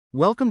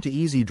Welcome to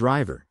Easy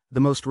Driver, the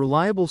most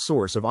reliable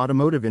source of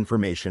automotive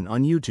information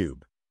on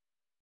YouTube.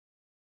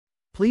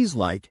 Please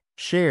like,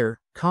 share,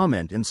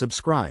 comment and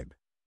subscribe.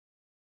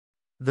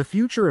 The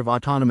future of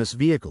autonomous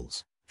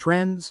vehicles,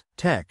 trends,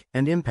 tech,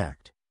 and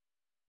impact.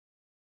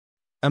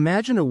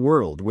 Imagine a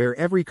world where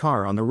every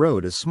car on the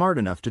road is smart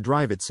enough to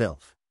drive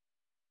itself.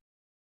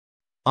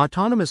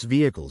 Autonomous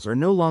vehicles are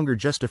no longer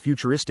just a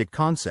futuristic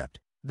concept,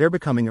 they're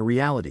becoming a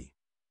reality.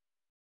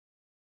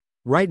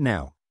 Right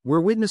now, we're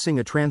witnessing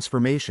a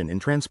transformation in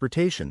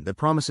transportation that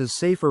promises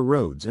safer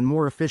roads and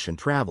more efficient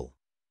travel.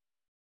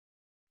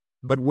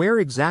 But where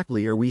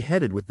exactly are we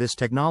headed with this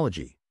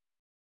technology?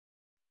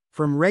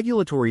 From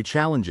regulatory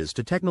challenges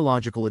to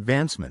technological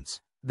advancements,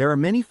 there are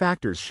many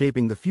factors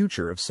shaping the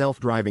future of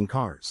self-driving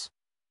cars.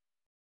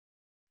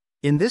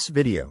 In this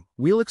video,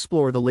 we'll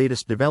explore the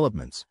latest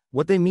developments,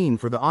 what they mean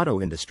for the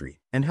auto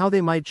industry, and how they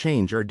might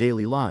change our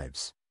daily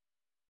lives.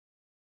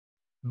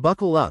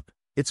 Buckle up,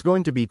 it's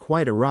going to be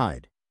quite a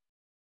ride.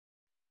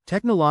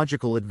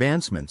 Technological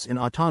advancements in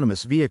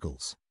autonomous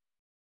vehicles.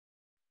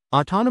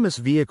 Autonomous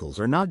vehicles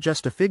are not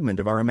just a figment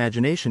of our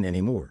imagination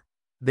anymore.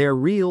 They are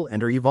real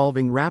and are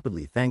evolving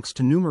rapidly thanks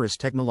to numerous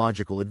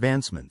technological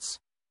advancements.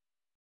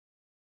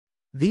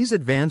 These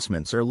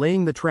advancements are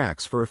laying the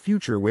tracks for a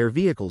future where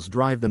vehicles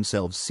drive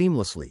themselves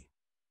seamlessly.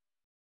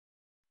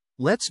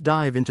 Let's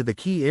dive into the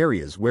key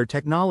areas where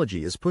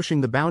technology is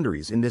pushing the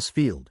boundaries in this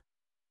field.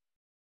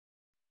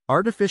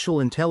 Artificial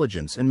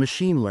intelligence and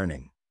machine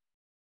learning.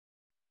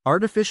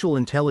 Artificial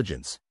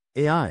intelligence,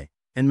 AI,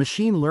 and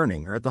machine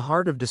learning are at the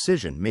heart of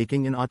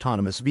decision-making in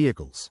autonomous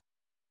vehicles.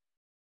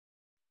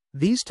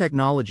 These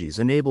technologies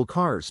enable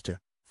cars to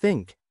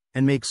think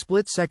and make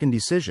split-second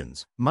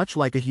decisions, much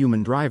like a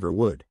human driver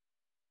would.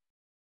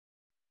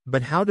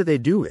 But how do they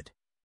do it?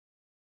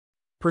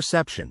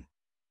 Perception.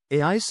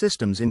 AI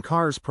systems in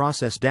cars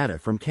process data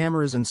from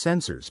cameras and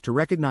sensors to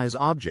recognize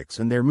objects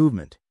and their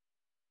movement.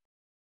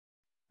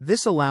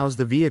 This allows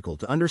the vehicle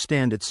to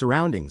understand its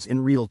surroundings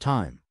in real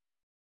time.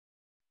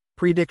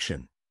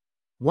 Prediction.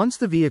 Once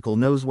the vehicle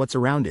knows what's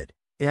around it,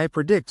 AI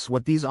predicts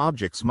what these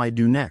objects might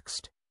do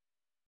next.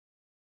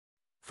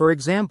 For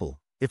example,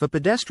 if a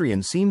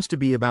pedestrian seems to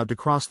be about to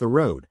cross the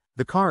road,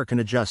 the car can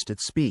adjust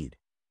its speed.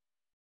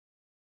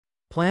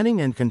 Planning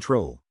and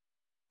control.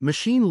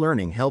 Machine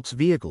learning helps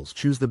vehicles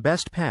choose the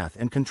best path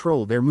and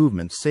control their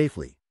movements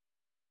safely.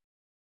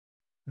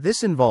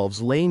 This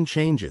involves lane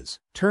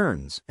changes,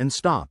 turns, and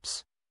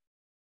stops.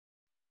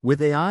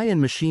 With AI and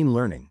machine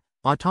learning,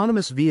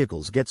 autonomous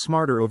vehicles get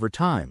smarter over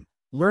time,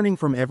 learning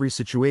from every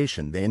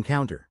situation they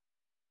encounter.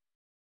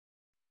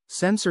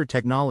 Sensor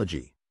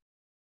technology.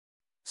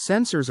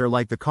 Sensors are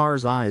like the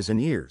car's eyes and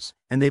ears,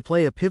 and they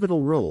play a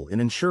pivotal role in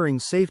ensuring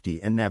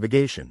safety and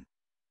navigation.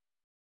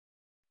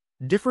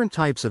 Different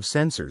types of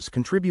sensors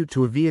contribute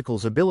to a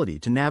vehicle's ability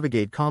to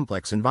navigate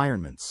complex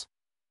environments.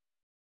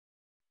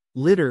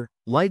 LiDAR,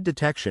 light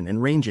detection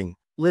and ranging.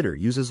 LiDAR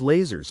uses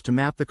lasers to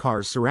map the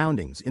car's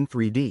surroundings in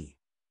 3D.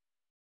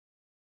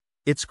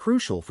 It's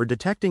crucial for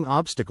detecting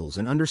obstacles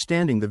and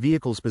understanding the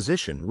vehicle's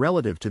position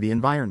relative to the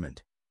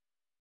environment.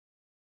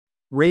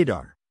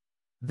 Radar.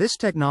 This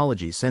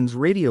technology sends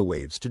radio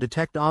waves to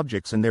detect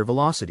objects and their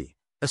velocity,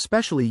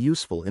 especially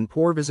useful in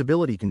poor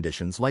visibility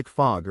conditions like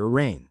fog or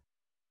rain.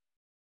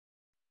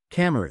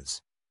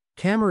 Cameras.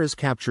 Cameras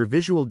capture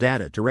visual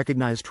data to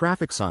recognize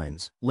traffic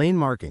signs, lane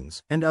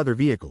markings, and other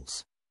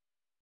vehicles.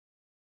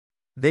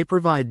 They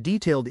provide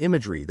detailed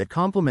imagery that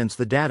complements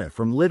the data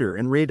from LiDAR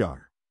and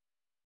radar.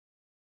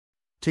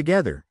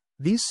 Together,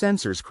 these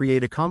sensors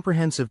create a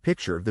comprehensive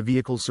picture of the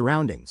vehicle's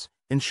surroundings,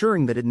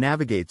 ensuring that it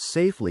navigates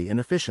safely and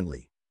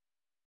efficiently.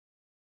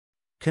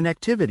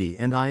 Connectivity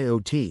and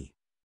IoT.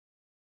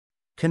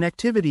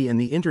 Connectivity and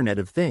the Internet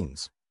of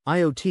Things,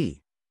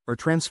 IoT, are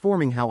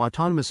transforming how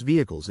autonomous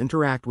vehicles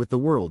interact with the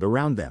world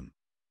around them.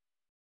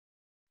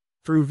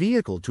 Through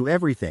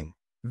vehicle-to-everything,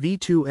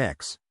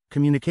 V2X,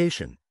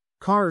 communication,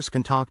 cars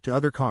can talk to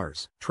other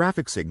cars,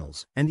 traffic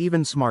signals, and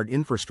even smart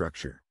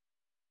infrastructure.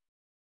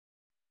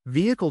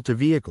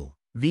 Vehicle-to-vehicle,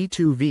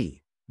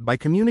 V2V, by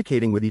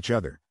communicating with each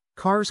other,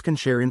 cars can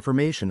share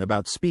information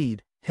about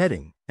speed,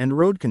 heading, and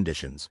road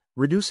conditions,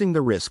 reducing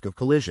the risk of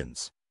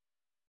collisions.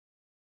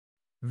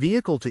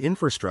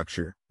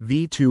 Vehicle-to-infrastructure,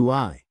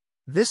 V2I.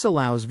 This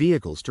allows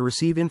vehicles to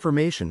receive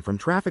information from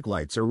traffic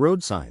lights or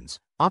road signs,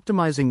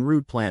 optimizing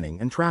route planning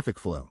and traffic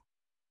flow.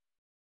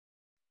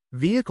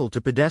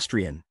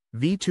 Vehicle-to-pedestrian,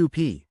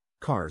 V2P.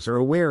 Cars are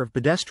aware of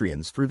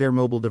pedestrians through their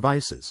mobile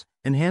devices,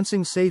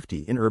 enhancing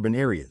safety in urban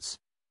areas.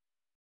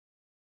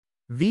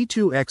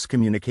 V2X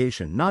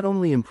communication not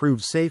only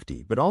improves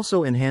safety but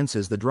also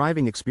enhances the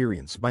driving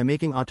experience by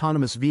making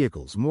autonomous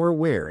vehicles more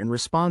aware and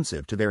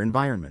responsive to their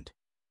environment.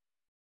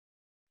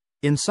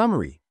 In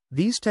summary,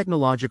 these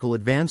technological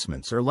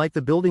advancements are like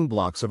the building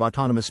blocks of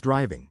autonomous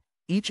driving,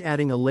 each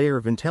adding a layer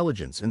of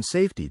intelligence and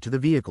safety to the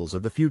vehicles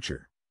of the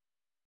future.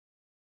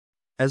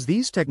 As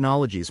these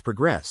technologies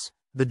progress,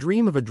 the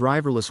dream of a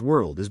driverless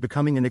world is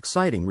becoming an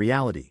exciting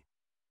reality.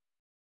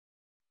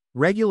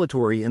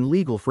 Regulatory and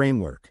legal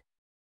framework.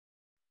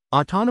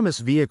 Autonomous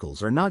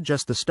vehicles are not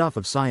just the stuff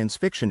of science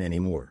fiction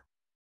anymore.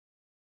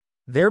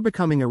 They're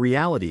becoming a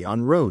reality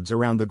on roads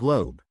around the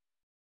globe.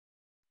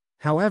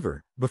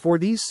 However, before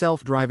these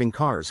self-driving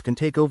cars can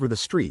take over the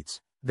streets,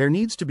 there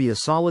needs to be a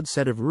solid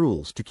set of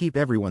rules to keep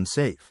everyone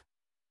safe.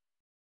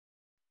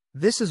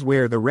 This is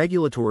where the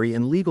regulatory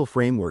and legal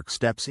framework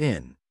steps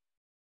in.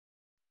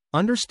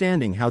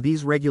 Understanding how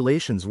these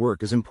regulations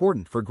work is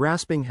important for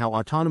grasping how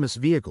autonomous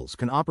vehicles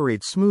can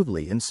operate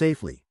smoothly and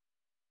safely.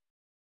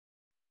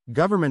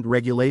 Government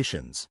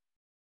regulations.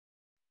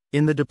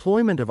 In the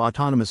deployment of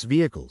autonomous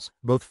vehicles,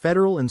 both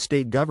federal and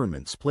state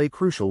governments play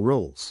crucial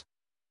roles.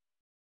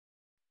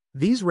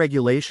 These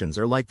regulations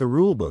are like the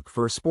rulebook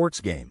for a sports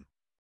game.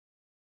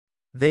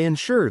 They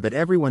ensure that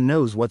everyone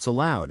knows what's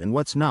allowed and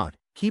what's not,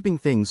 keeping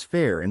things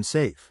fair and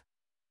safe.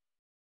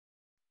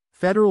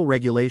 Federal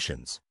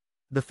regulations.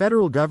 The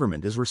federal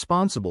government is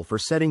responsible for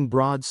setting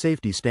broad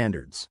safety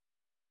standards.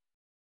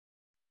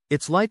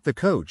 It's like the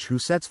coach who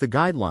sets the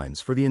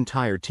guidelines for the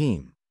entire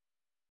team.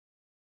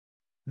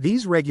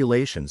 These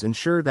regulations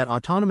ensure that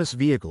autonomous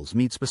vehicles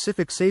meet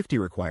specific safety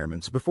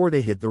requirements before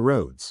they hit the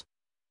roads.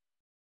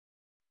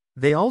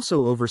 They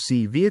also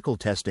oversee vehicle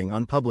testing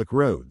on public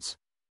roads.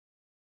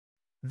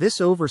 This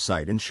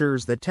oversight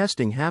ensures that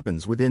testing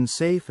happens within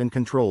safe and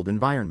controlled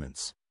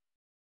environments.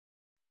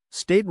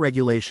 State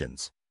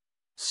regulations.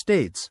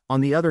 States,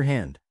 on the other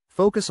hand,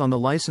 focus on the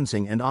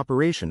licensing and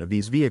operation of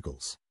these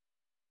vehicles.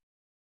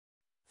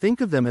 Think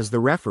of them as the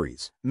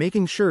referees,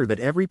 making sure that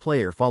every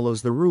player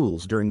follows the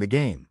rules during the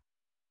game.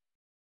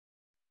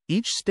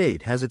 Each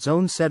state has its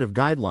own set of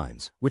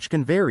guidelines, which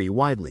can vary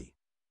widely.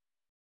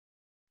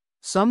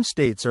 Some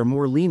states are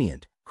more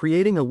lenient,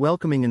 creating a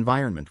welcoming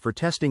environment for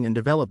testing and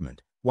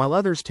development, while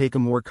others take a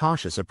more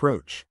cautious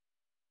approach.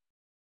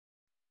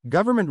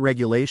 Government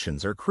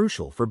regulations are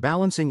crucial for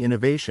balancing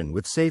innovation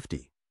with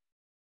safety.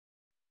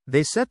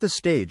 They set the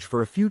stage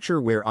for a future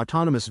where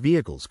autonomous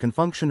vehicles can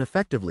function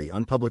effectively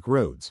on public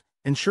roads,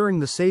 ensuring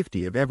the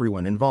safety of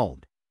everyone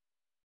involved.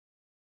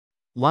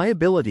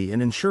 Liability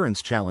and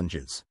insurance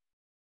challenges.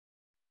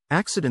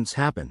 Accidents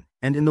happen,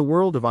 and in the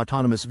world of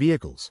autonomous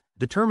vehicles,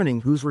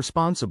 determining who's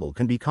responsible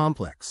can be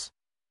complex.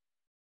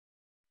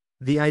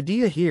 The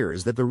idea here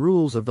is that the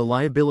rules of the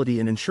liability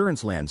and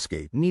insurance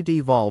landscape need to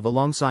evolve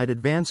alongside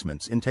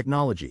advancements in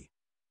technology.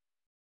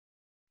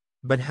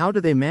 But how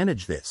do they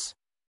manage this?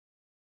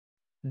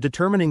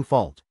 Determining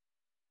fault.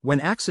 When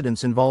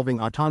accidents involving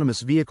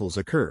autonomous vehicles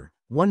occur,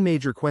 one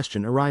major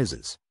question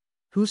arises: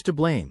 who's to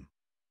blame?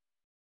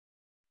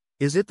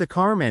 Is it the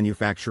car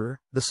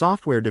manufacturer, the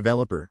software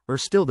developer, or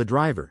still the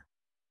driver?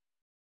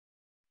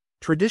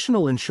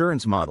 Traditional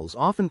insurance models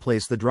often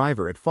place the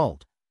driver at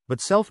fault, but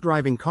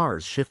self-driving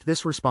cars shift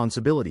this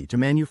responsibility to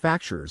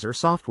manufacturers or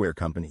software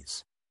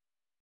companies.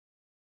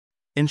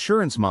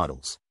 Insurance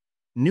models.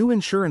 New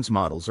insurance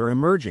models are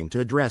emerging to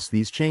address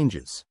these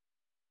changes.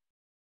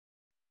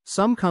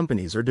 Some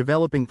companies are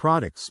developing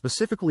products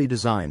specifically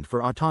designed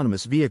for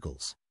autonomous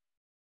vehicles.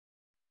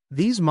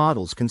 These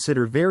models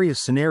consider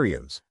various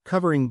scenarios,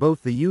 covering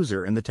both the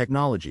user and the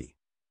technology.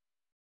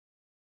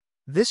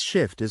 This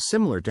shift is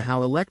similar to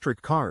how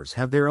electric cars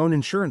have their own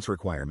insurance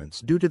requirements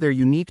due to their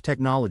unique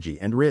technology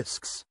and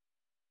risks.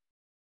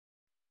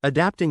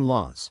 Adapting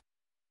laws.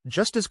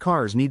 Just as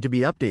cars need to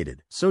be updated,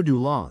 so do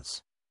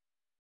laws.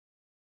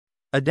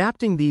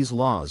 Adapting these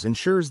laws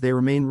ensures they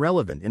remain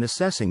relevant in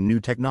assessing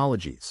new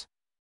technologies.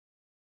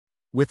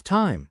 With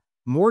time,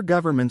 more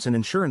governments and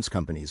insurance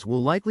companies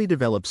will likely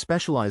develop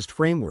specialized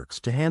frameworks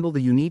to handle the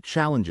unique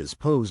challenges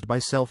posed by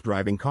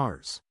self-driving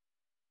cars.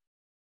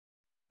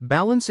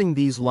 Balancing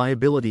these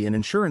liability and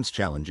insurance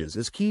challenges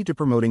is key to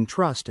promoting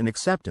trust and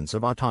acceptance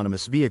of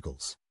autonomous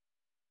vehicles.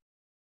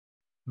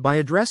 By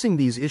addressing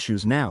these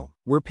issues now,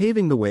 we're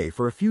paving the way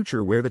for a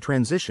future where the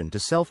transition to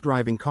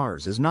self-driving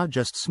cars is not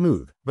just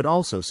smooth, but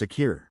also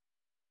secure.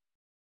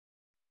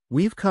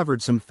 We've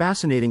covered some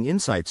fascinating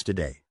insights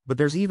today, but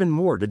there's even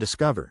more to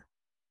discover.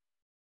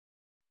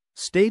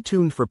 Stay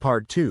tuned for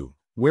Part 2,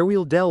 where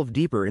we'll delve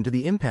deeper into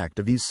the impact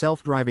of these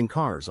self-driving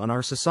cars on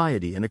our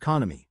society and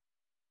economy.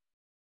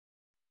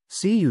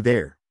 See you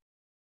there.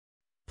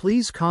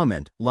 Please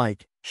comment,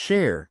 like,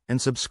 share,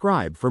 and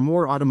subscribe for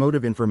more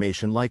automotive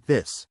information like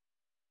this.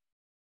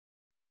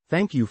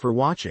 Thank you for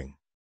watching.